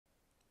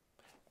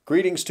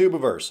Greetings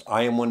Tubiverse,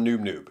 I am one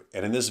Noob,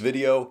 and in this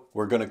video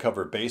we're going to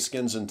cover base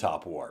skins in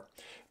Top War.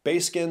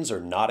 Base skins are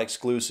not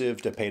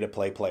exclusive to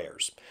pay-to-play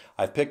players.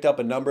 I've picked up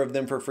a number of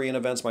them for free in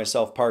events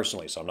myself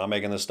personally, so I'm not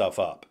making this stuff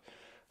up.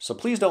 So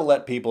please don't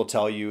let people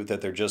tell you that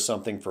they're just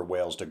something for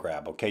whales to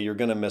grab, okay? You're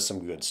going to miss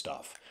some good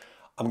stuff.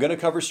 I'm going to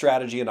cover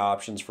strategy and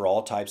options for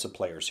all types of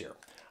players here.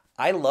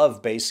 I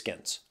love base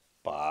skins.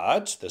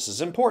 But this is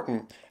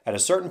important. At a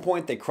certain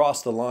point, they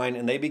cross the line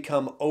and they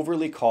become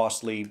overly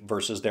costly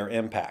versus their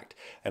impact.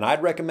 And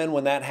I'd recommend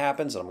when that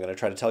happens, and I'm going to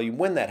try to tell you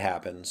when that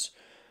happens,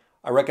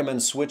 I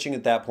recommend switching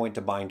at that point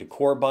to buying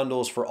decor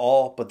bundles for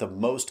all but the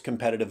most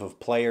competitive of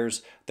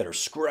players that are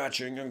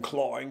scratching and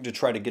clawing to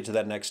try to get to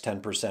that next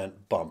 10%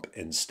 bump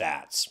in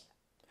stats.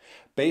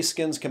 Base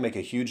skins can make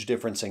a huge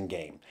difference in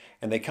game,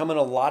 and they come in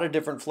a lot of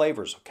different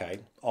flavors, okay?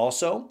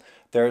 Also,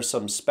 there are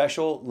some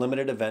special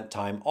limited event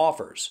time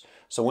offers.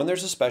 So when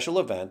there's a special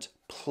event,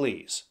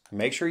 please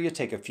make sure you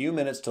take a few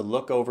minutes to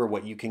look over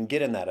what you can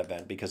get in that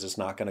event because it's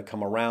not going to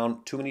come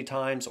around too many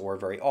times or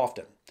very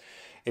often.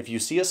 If you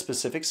see a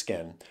specific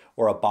skin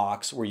or a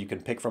box where you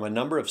can pick from a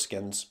number of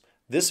skins,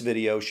 this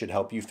video should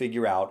help you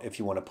figure out if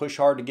you want to push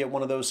hard to get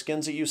one of those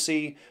skins that you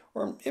see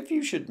or if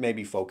you should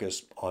maybe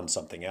focus on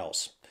something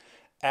else.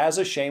 As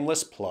a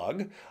shameless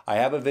plug, I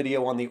have a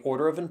video on the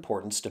order of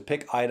importance to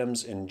pick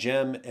items in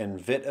gem and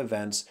VIT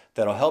events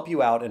that'll help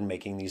you out in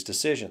making these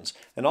decisions.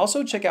 And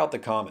also check out the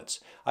comments.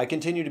 I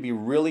continue to be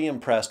really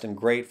impressed and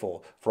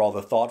grateful for all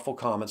the thoughtful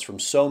comments from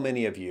so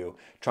many of you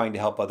trying to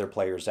help other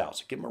players out.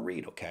 So give them a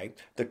read, okay?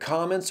 The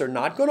comments are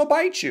not going to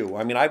bite you.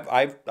 I mean,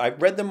 I've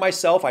read them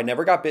myself. I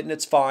never got bitten.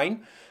 It's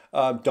fine.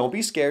 Don't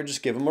be scared.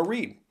 Just give them a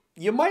read.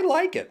 You might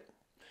like it.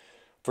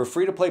 For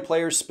free-to-play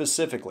players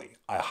specifically,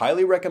 I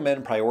highly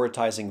recommend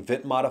prioritizing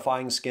VIT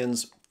modifying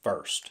skins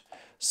first.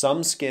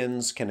 Some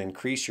skins can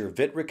increase your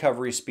VIT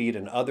recovery speed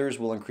and others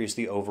will increase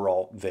the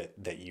overall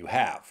VIT that you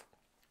have.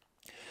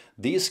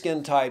 These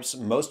skin types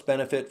most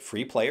benefit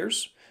free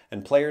players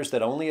and players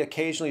that only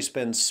occasionally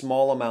spend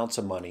small amounts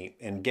of money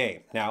in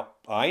game. Now,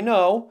 I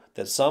know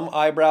that some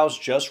eyebrows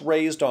just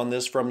raised on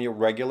this from your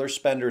regular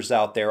spenders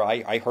out there.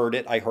 I heard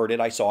it,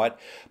 I saw it.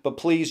 But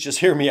please just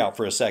hear me out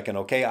for a second,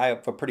 okay? I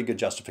have a pretty good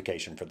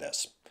justification for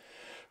this.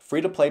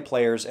 Free-to-play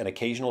players and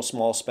occasional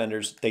small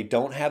spenders, they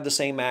don't have the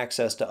same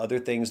access to other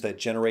things that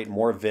generate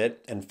more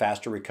VIT and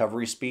faster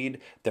recovery speed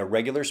that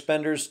regular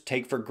spenders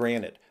take for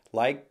granted,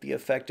 like the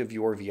effect of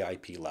your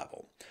VIP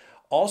level.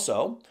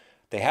 Also,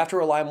 they have to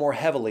rely more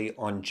heavily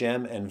on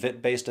gem and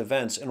VIT-based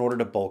events in order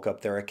to bulk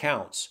up their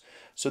accounts.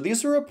 So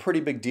these are a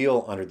pretty big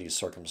deal under these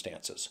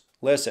circumstances.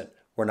 Listen,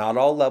 we're not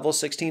all level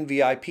 16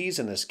 VIPs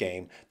in this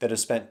game that have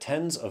spent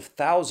tens of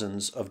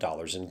thousands of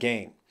dollars in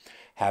game.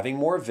 Having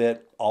more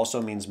VIT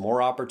also means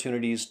more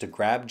opportunities to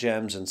grab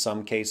gems in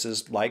some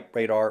cases, like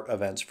radar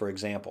events, for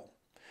example.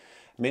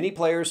 Many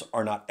players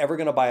are not ever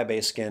going to buy a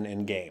base skin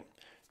in game.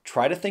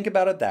 Try to think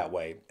about it that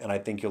way, and I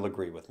think you'll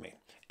agree with me.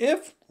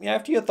 If,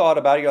 after you thought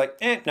about it, you're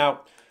like,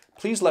 now,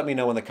 please let me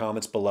know in the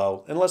comments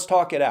below, and let's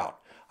talk it out.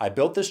 I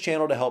built this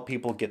channel to help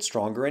people get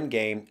stronger in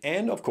game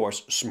and, of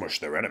course, smush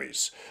their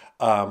enemies.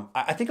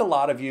 I think a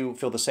lot of you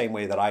feel the same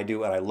way that I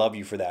do, and I love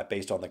you for that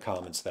based on the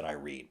comments that I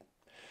read.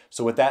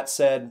 So with that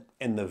said,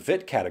 in the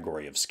VIT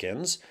category of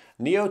skins,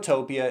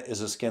 Neotopia is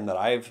a skin that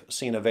I've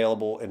seen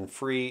available in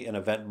free and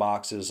event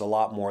boxes a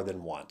lot more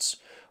than once.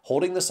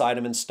 Holding this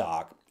item in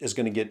stock is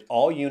going to get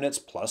all units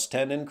plus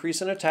 10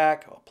 increase in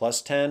attack,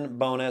 plus 10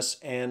 bonus,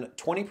 and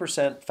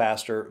 20%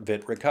 faster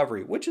VIT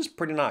recovery, which is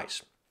pretty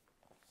nice.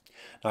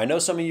 Now, I know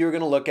some of you are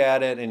going to look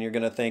at it and you're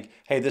going to think,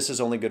 hey, this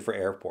is only good for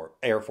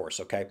Air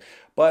Force, okay?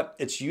 But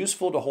it's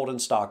useful to hold in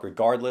stock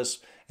regardless.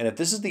 And if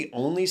this is the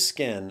only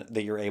skin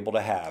that you're able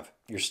to have,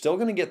 you're still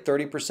going to get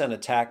 30%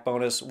 attack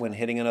bonus when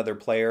hitting another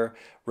player,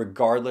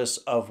 regardless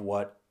of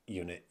what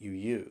unit you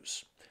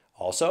use.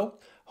 Also,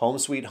 Home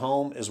Sweet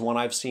Home is one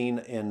I've seen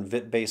in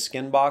VIT-based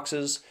skin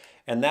boxes,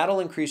 and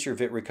that'll increase your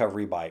VIT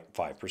recovery by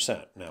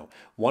 5%. Now,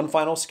 one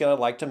final skin I'd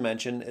like to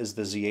mention is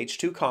the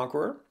ZH2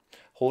 Conqueror.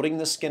 Holding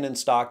this skin in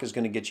stock is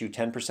going to get you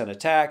 10%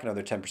 attack,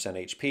 another 10%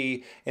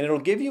 HP, and it'll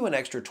give you an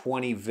extra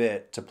 20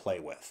 VIT to play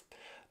with.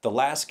 The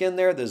last skin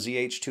there, the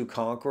ZH2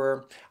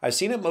 Conqueror, I've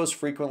seen it most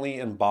frequently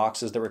in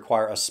boxes that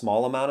require a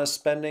small amount of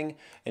spending.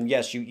 And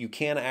yes, you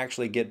can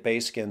actually get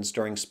base skins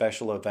during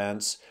special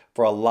events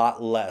for a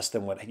lot less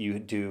than what you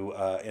do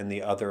in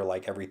the other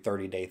like every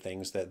 30-day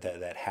things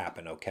that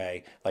happen,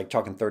 okay? Like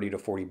talking 30 to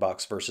 40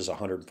 bucks versus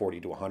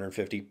 140 to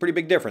 150. Pretty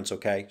big difference,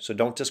 okay? So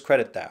don't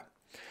discredit that.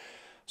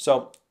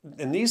 So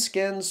in these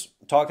skins,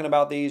 talking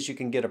about these, you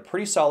can get a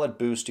pretty solid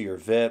boost to your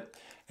VIT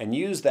and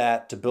use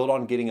that to build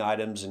on getting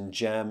items in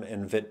gem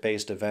and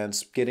VIT-based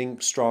events, getting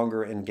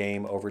stronger in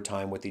game over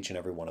time with each and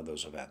every one of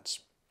those events.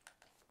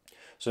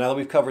 So now that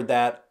we've covered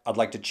that, I'd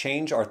like to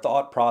change our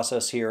thought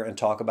process here and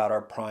talk about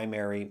our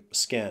primary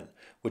skin,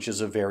 which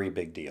is a very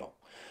big deal.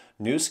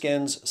 New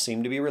skins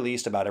seem to be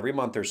released about every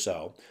month or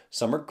so.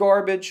 Some are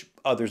garbage,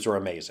 others are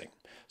amazing.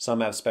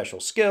 Some have special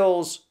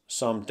skills,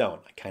 some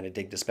don't. I kind of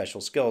dig the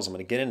special skills. I'm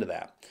going to get into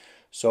that.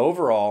 So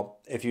overall,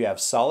 if you have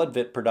solid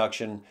VIT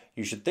production,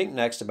 you should think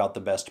next about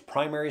the best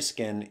primary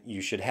skin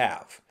you should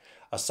have.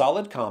 A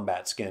solid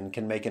combat skin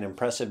can make an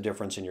impressive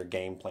difference in your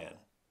game plan.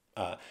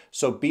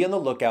 So be on the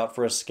lookout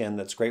for a skin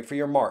that's great for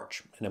your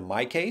march. And in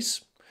my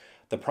case,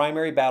 the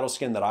primary battle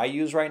skin that I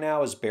use right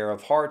now is Bear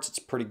of Hearts. It's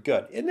pretty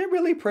good. Isn't it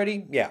really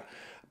pretty? Yeah.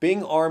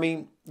 Being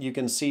Army, you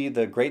can see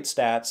the great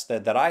stats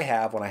that I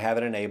have when I have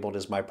it enabled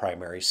as my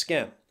primary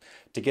skin.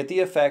 To get the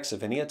effects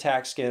of any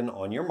attack skin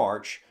on your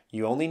march,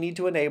 you only need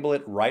to enable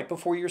it right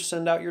before you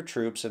send out your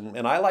troops,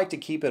 and I like to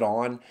keep it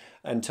on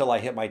until I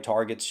hit my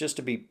targets just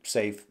to be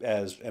safe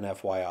as an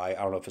FYI. I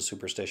don't know if it's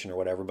superstition or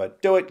whatever,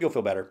 but do it, you'll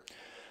feel better.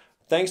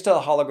 Thanks to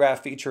the holograph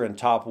feature in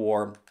Top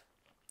War,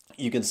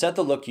 you can set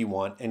the look you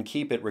want and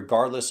keep it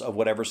regardless of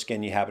whatever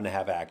skin you happen to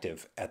have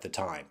active at the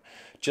time.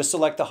 Just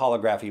select the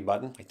holography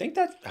button, I think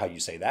that's how you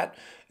say that,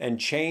 and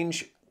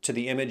change to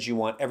the image you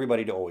want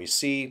everybody to always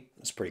see.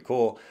 It's pretty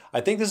cool.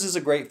 I think this is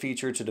a great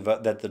feature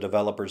that the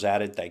developers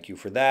added. Thank you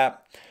for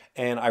that.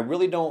 And I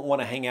really don't want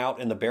to hang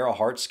out in the Bear of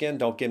Hearts skin.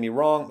 Don't get me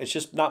wrong. It's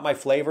just not my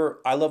flavor.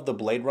 I love the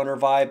Blade Runner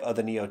vibe of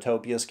the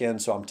Neotopia skin,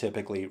 so I'm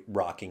typically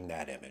rocking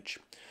that image.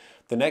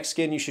 The next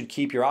skin you should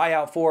keep your eye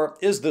out for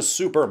is the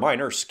Super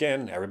Miner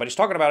skin. Everybody's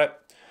talking about it.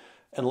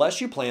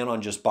 Unless you plan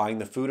on just buying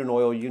the food and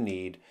oil you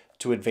need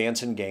to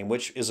advance in game,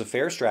 which is a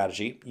fair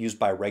strategy used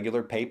by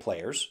regular pay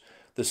players,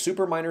 the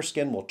Super Miner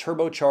skin will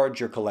turbocharge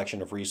your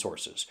collection of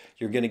resources.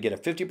 You're going to get a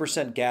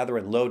 50% gather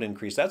and load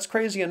increase. That's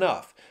crazy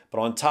enough. But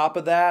on top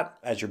of that,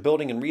 as you're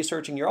building and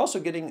researching, you're also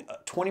getting a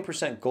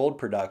 20% gold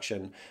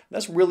production.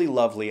 That's really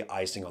lovely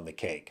icing on the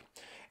cake.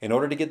 In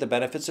order to get the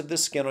benefits of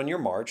this skin on your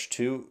march,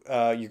 you're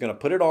going to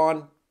put it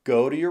on,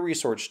 go to your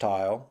resource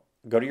tile,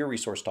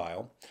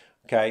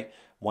 okay?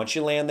 Once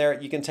you land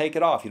there, you can take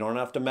it off. You don't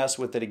have to mess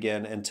with it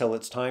again until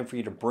it's time for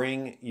you to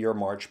bring your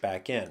march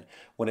back in.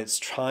 When it's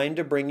time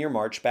to bring your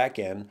march back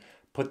in,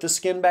 put the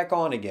skin back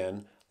on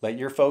again, let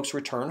your folks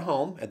return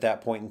home at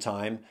that point in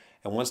time,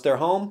 and once they're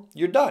home,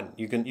 you're done.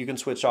 You can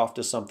switch off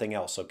to something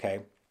else,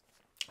 okay?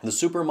 The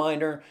Super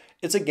Miner,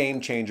 it's a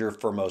game changer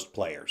for most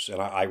players,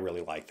 and I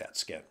really like that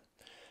skin.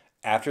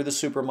 After the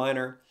Super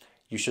Miner,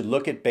 you should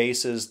look at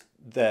bases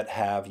that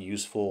have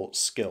useful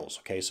skills,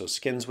 okay? So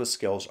skins with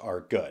skills are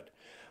good.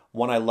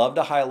 One I love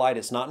to highlight,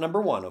 it's not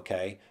number one,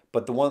 okay?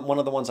 But one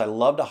of the ones I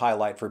love to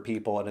highlight for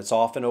people, and it's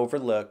often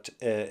overlooked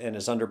and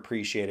is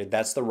underappreciated,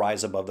 that's the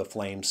Rise Above the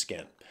Flame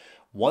skin.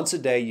 Once a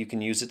day, you can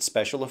use its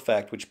special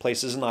effect, which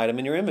places an item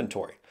in your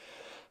inventory.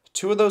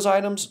 Two of those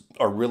items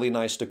are really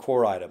nice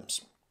decor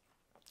items.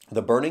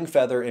 The Burning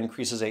Feather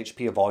increases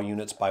HP of all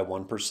units by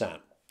 1%.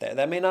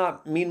 That may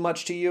not mean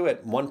much to you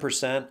at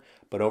 1%,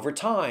 but over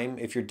time,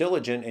 if you're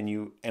diligent and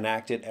you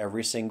enact it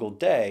every single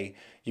day,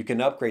 you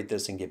can upgrade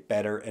this and get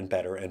better and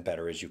better and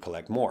better as you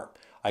collect more.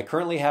 I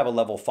currently have a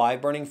level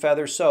 5 Burning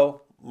Feather,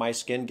 so my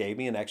skin gave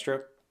me an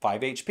extra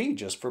 5 HP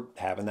just for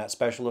having that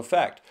special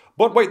effect.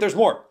 But wait, there's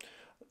more.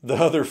 The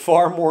other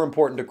far more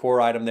important decor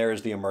item there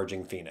is the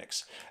Emerging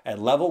Phoenix. At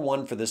level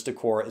 1 for this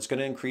decor, it's going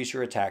to increase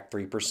your attack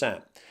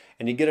 3%.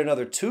 And you get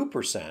another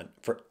 2%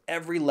 for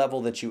every level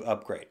that you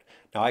upgrade.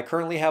 Now, I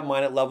currently have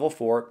mine at level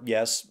 4.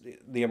 Yes,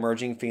 the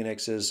Emerging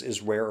Phoenix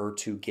is rarer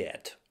to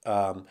get.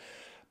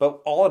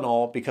 But all in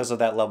all, because of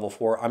that level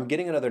 4, I'm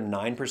getting another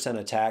 9%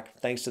 attack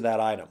thanks to that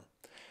item.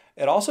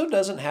 It also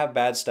doesn't have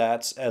bad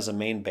stats as a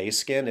main base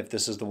skin if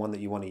this is the one that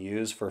you want to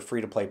use for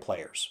free-to-play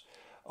players.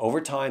 Over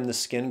time, the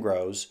skin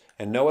grows,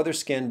 and no other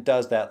skin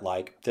does that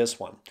like this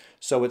one.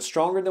 So it's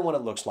stronger than what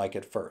it looks like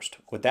at first.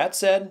 With that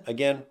said,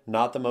 again,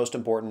 not the most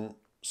important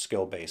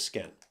skill-based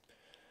skin.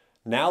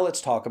 Now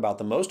let's talk about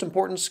the most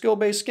important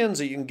skill-based skins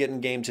that you can get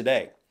in game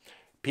today.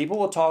 People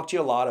will talk to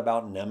you a lot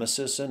about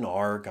Nemesis and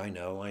Arc, I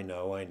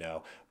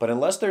know. But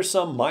unless there's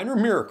some minor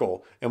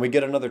miracle and we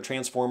get another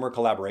Transformer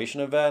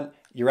collaboration event,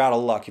 you're out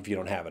of luck if you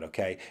don't have it,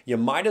 okay? You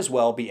might as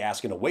well be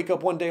asking to wake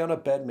up one day on a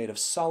bed made of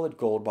solid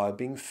gold by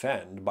being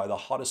fanned by the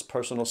hottest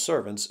personal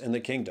servants in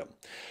the kingdom.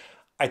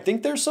 I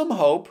think there's some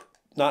hope,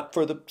 not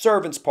for the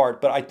servants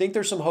part, but I think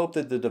there's some hope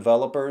that the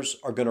developers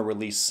are going to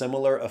release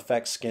similar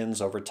effect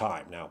skins over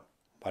time. Now,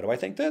 why do I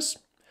think this?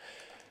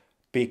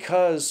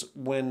 Because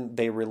when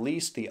they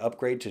released the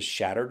upgrade to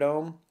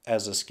Shatterdome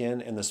as a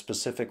skin in the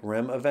specific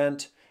Rim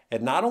event,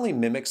 it not only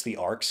mimics the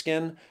Arc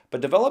skin,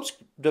 but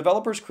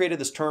developers created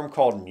this term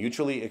called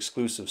mutually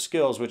exclusive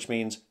skills, which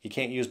means you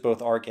can't use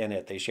both Arc and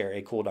it. They share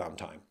a cooldown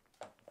time.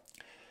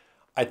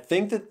 I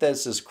think that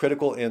this is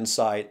critical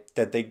insight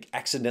that they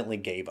accidentally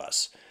gave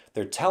us.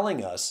 They're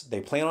telling us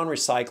they plan on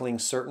recycling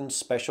certain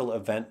special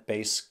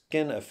event-based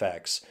skin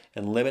effects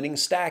and limiting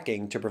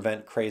stacking to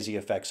prevent crazy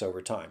effects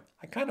over time.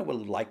 I kind of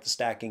would like the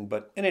stacking,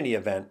 but in any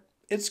event,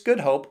 it's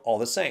good hope all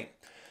the same.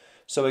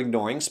 So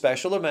ignoring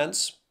special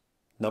events,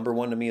 number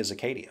one to me is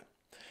Acadia.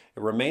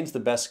 It remains the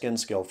best skin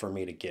skill for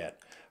me to get.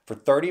 For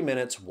 30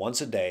 minutes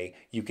once a day,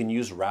 you can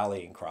use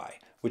Rallying Cry,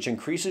 which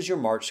increases your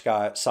march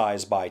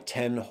size by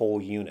 10 whole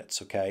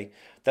units, okay?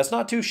 That's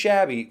not too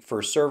shabby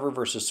for server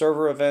versus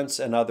server events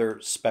and other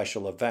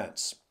special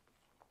events.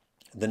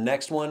 The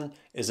next one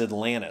is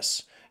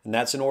Atlantis. And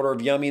that's in order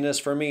of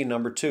yumminess for me,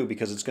 number 2,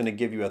 because it's going to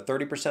give you a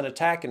 30%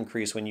 attack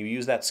increase when you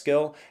use that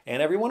skill,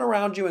 and everyone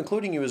around you,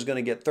 including you, is going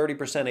to get 30%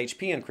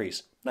 HP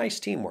increase. Nice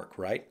teamwork,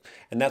 right?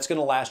 And that's going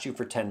to last you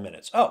for 10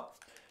 minutes. Oh,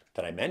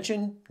 did I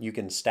mention you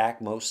can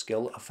stack most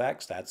skill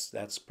effects?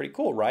 That's pretty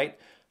cool, right?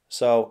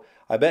 So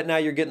I bet now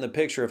you're getting the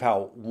picture of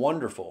how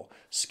wonderful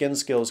skin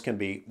skills can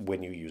be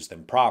when you use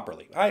them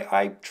properly.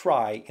 I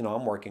try,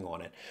 I'm working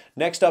on it.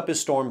 Next up is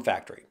Storm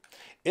Factory.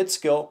 Its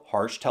skill,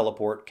 Harsh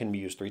Teleport, can be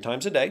used 3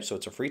 times a day, so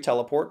it's a free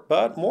teleport.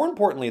 But more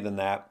importantly than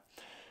that,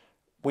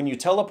 when you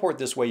teleport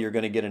this way, you're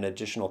going to get an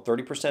additional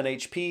 30%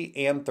 HP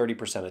and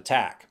 30%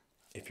 attack.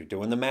 If you're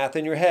doing the math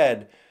in your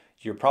head,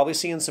 you're probably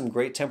seeing some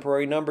great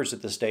temporary numbers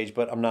at this stage,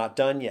 but I'm not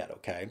done yet,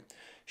 okay?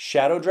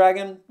 Shadow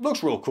Dragon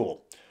looks real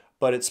cool,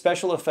 but its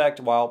special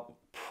effect, while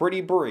pretty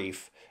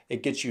brief,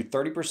 it gets you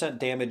 30%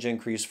 damage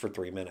increase for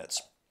 3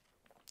 minutes.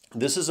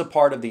 This is a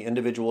part of the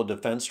individual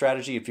defense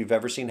strategy if you've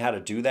ever seen how to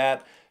do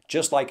that,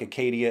 just like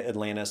Acadia,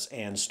 Atlantis,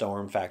 and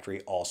Storm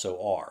Factory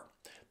also are.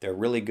 They're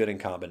really good in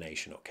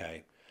combination,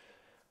 okay?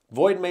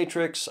 Void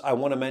Matrix I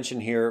want to mention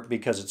here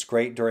because it's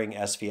great during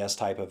SVS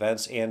type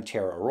events and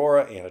Terra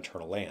Aurora and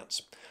Eternal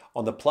Lands.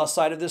 On the plus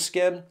side of this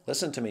skin,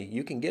 listen to me,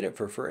 you can get it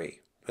for free.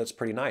 That's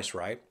pretty nice,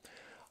 right?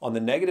 On the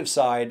negative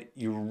side,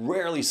 you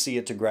rarely see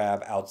it to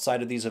grab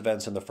outside of these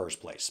events in the first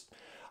place.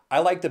 I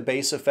like the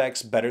base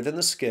effects better than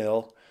the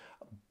skill,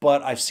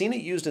 but I've seen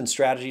it used in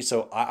strategy,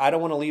 so I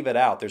don't want to leave it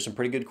out. There's some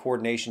pretty good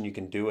coordination you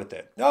can do with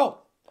it. Oh,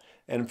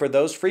 and for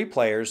those free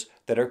players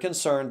that are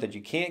concerned that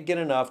you can't get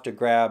enough to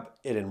grab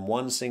it in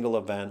one single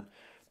event,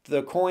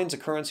 the coins, the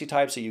currency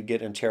types that you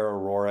get in Terra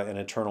Aurora and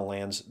Eternal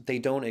Lands, they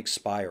don't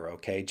expire,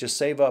 okay? Just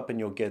save up and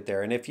you'll get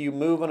there. And if you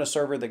move on a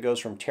server that goes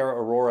from Terra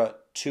Aurora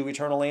to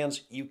Eternal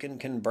Lands, you can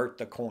convert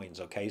the coins,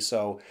 okay?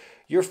 So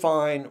you're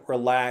fine,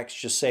 relax,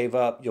 just save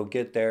up, you'll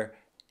get there.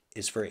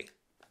 It's free.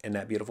 Isn't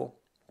that beautiful?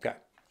 Okay.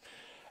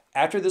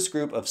 After this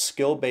group of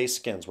skill-based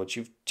skins, once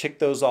you've ticked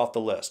those off the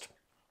list,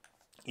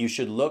 you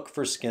should look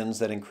for skins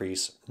that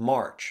increase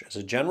March. As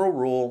a general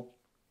rule,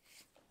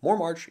 more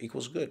March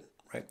equals good,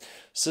 right?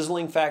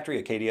 Sizzling Factory,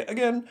 Acadia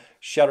again,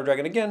 Shadow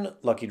Dragon again,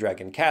 Lucky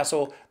Dragon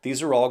Castle.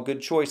 These are all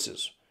good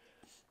choices.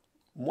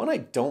 One I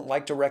don't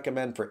like to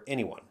recommend for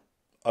anyone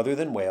other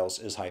than Wales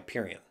is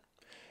Hyperion.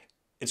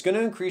 It's going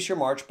to increase your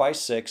March by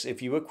 6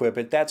 if you equip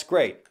it. That's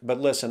great. But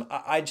listen,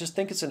 I just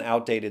think it's an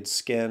outdated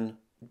skin.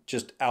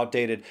 Just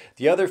outdated.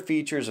 The other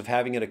features of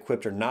having it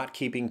equipped are not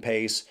keeping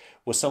pace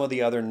with some of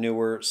the other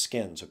newer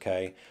skins,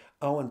 okay?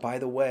 Oh, and by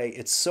the way,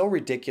 it's so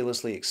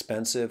ridiculously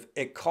expensive.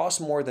 It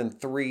costs more than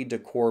 3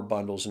 decor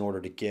bundles in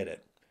order to get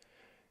it.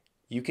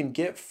 You can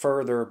get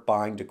further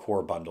buying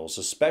decor bundles,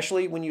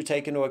 especially when you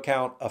take into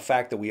account a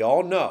fact that we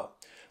all know.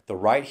 The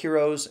right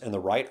heroes and the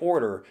right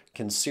order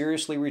can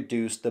seriously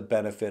reduce the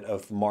benefit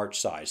of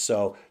March size.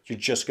 So you're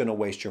just going to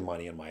waste your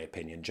money, in my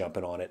opinion,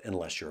 jumping on it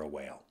unless you're a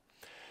whale.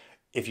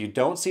 If you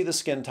don't see the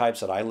skin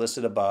types that I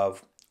listed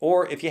above,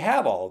 or if you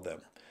have all of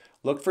them,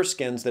 look for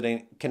skins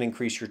that can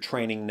increase your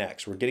training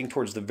next. We're getting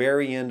towards the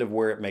very end of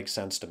where it makes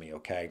sense to me,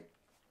 okay?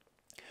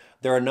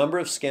 There are a number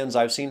of skins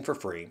I've seen for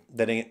free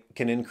that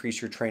can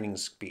increase your training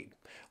speed,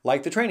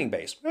 like the training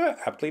base,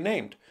 aptly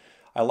named.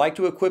 I like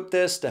to equip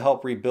this to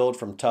help rebuild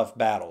from tough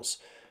battles.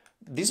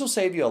 These will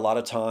save you a lot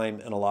of time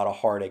and a lot of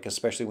heartache,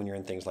 especially when you're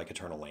in things like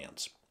Eternal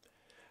Lands.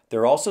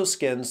 There are also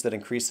skins that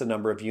increase the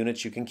number of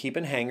units you can keep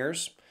in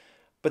hangars,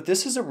 but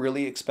this is a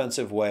really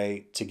expensive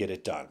way to get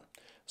it done.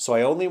 So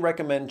I only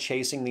recommend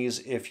chasing these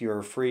if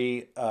you're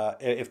free,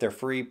 if they're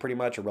free pretty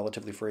much or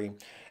relatively free,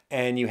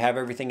 and you have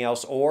everything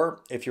else,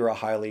 or if you're a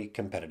highly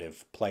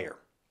competitive player.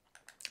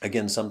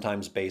 Again,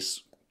 sometimes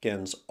base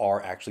skins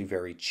are actually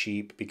very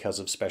cheap because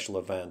of special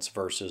events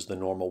versus the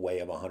normal way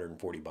of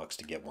 $140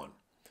 to get one.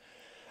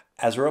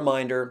 As a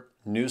reminder,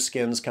 new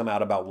skins come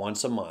out about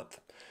once a month.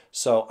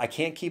 So I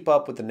can't keep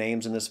up with the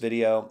names in this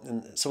video.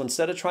 And so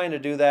instead of trying to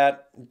do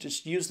that,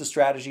 just use the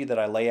strategy that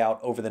I lay out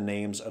over the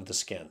names of the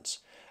skins.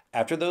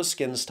 After those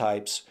skins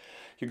types,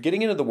 you're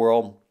getting into the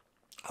world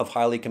of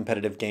highly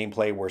competitive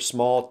gameplay where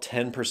small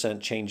 10%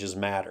 changes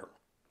matter.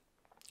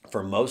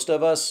 For most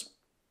of us,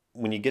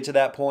 when you get to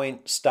that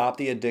point, stop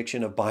the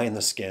addiction of buying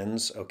the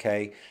skins,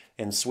 okay?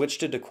 And switch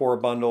to decor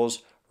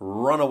bundles,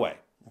 run away.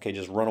 Okay,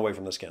 just run away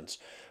from the skins.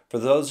 For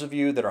those of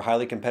you that are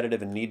highly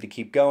competitive and need to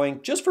keep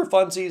going, just for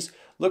funsies,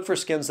 look for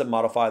skins that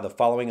modify the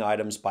following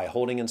items by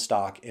holding in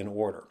stock in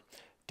order.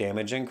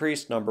 Damage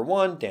increase, number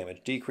 1.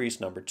 Damage decrease,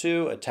 number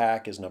 2.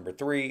 Attack is number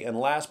 3. And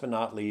last but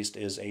not least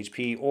is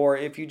HP. Or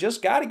if you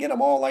just got to get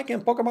them all like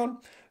in Pokemon,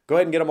 go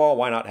ahead and get them all.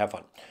 Why not? Have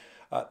fun.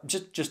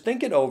 Just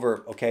think it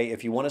over, okay,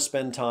 if you want to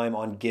spend time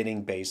on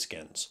getting base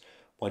skins.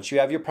 Once you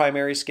have your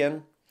primary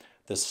skin,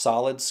 the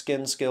solid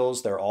skin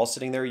skills, they're all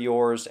sitting there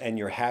yours, and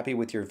you're happy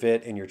with your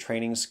VIT and your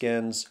training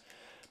skins.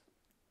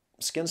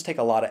 Skins take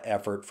a lot of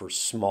effort for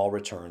small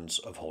returns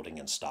of holding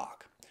in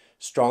stock.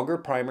 Stronger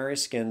primary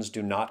skins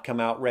do not come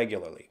out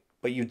regularly,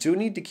 but you do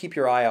need to keep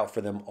your eye out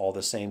for them all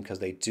the same because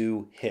they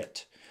do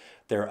hit.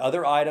 There are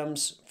other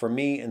items, for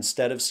me,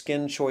 instead of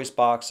skin choice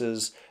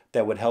boxes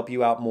that would help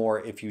you out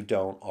more if you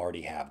don't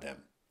already have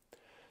them.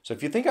 So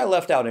if you think I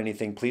left out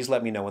anything, please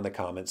let me know in the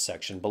comments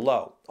section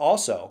below.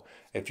 Also,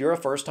 if you're a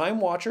first-time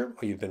watcher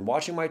or you've been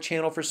watching my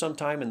channel for some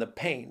time and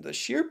the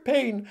sheer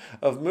pain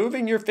of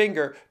moving your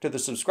finger to the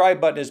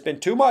subscribe button has been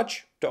too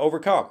much to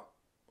overcome,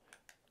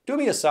 do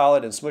me a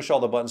solid and smush all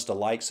the buttons to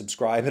like,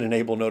 subscribe, and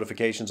enable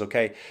notifications,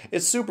 okay?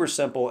 It's super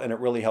simple and it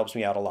really helps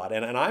me out a lot.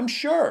 And I'm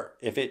sure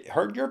if it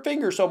hurt your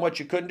finger so much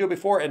you couldn't do it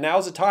before, and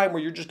now's the time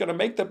where you're just gonna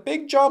make the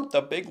big jump,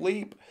 the big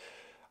leap.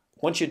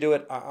 Once you do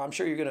it, I'm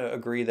sure you're gonna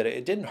agree that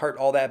it didn't hurt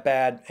all that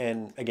bad.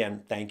 And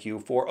again, thank you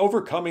for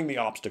overcoming the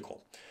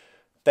obstacle.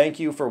 Thank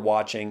you for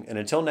watching, and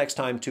until next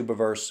time,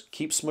 Tubiverse,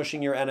 keep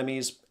smushing your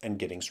enemies and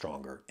getting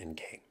stronger in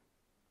game.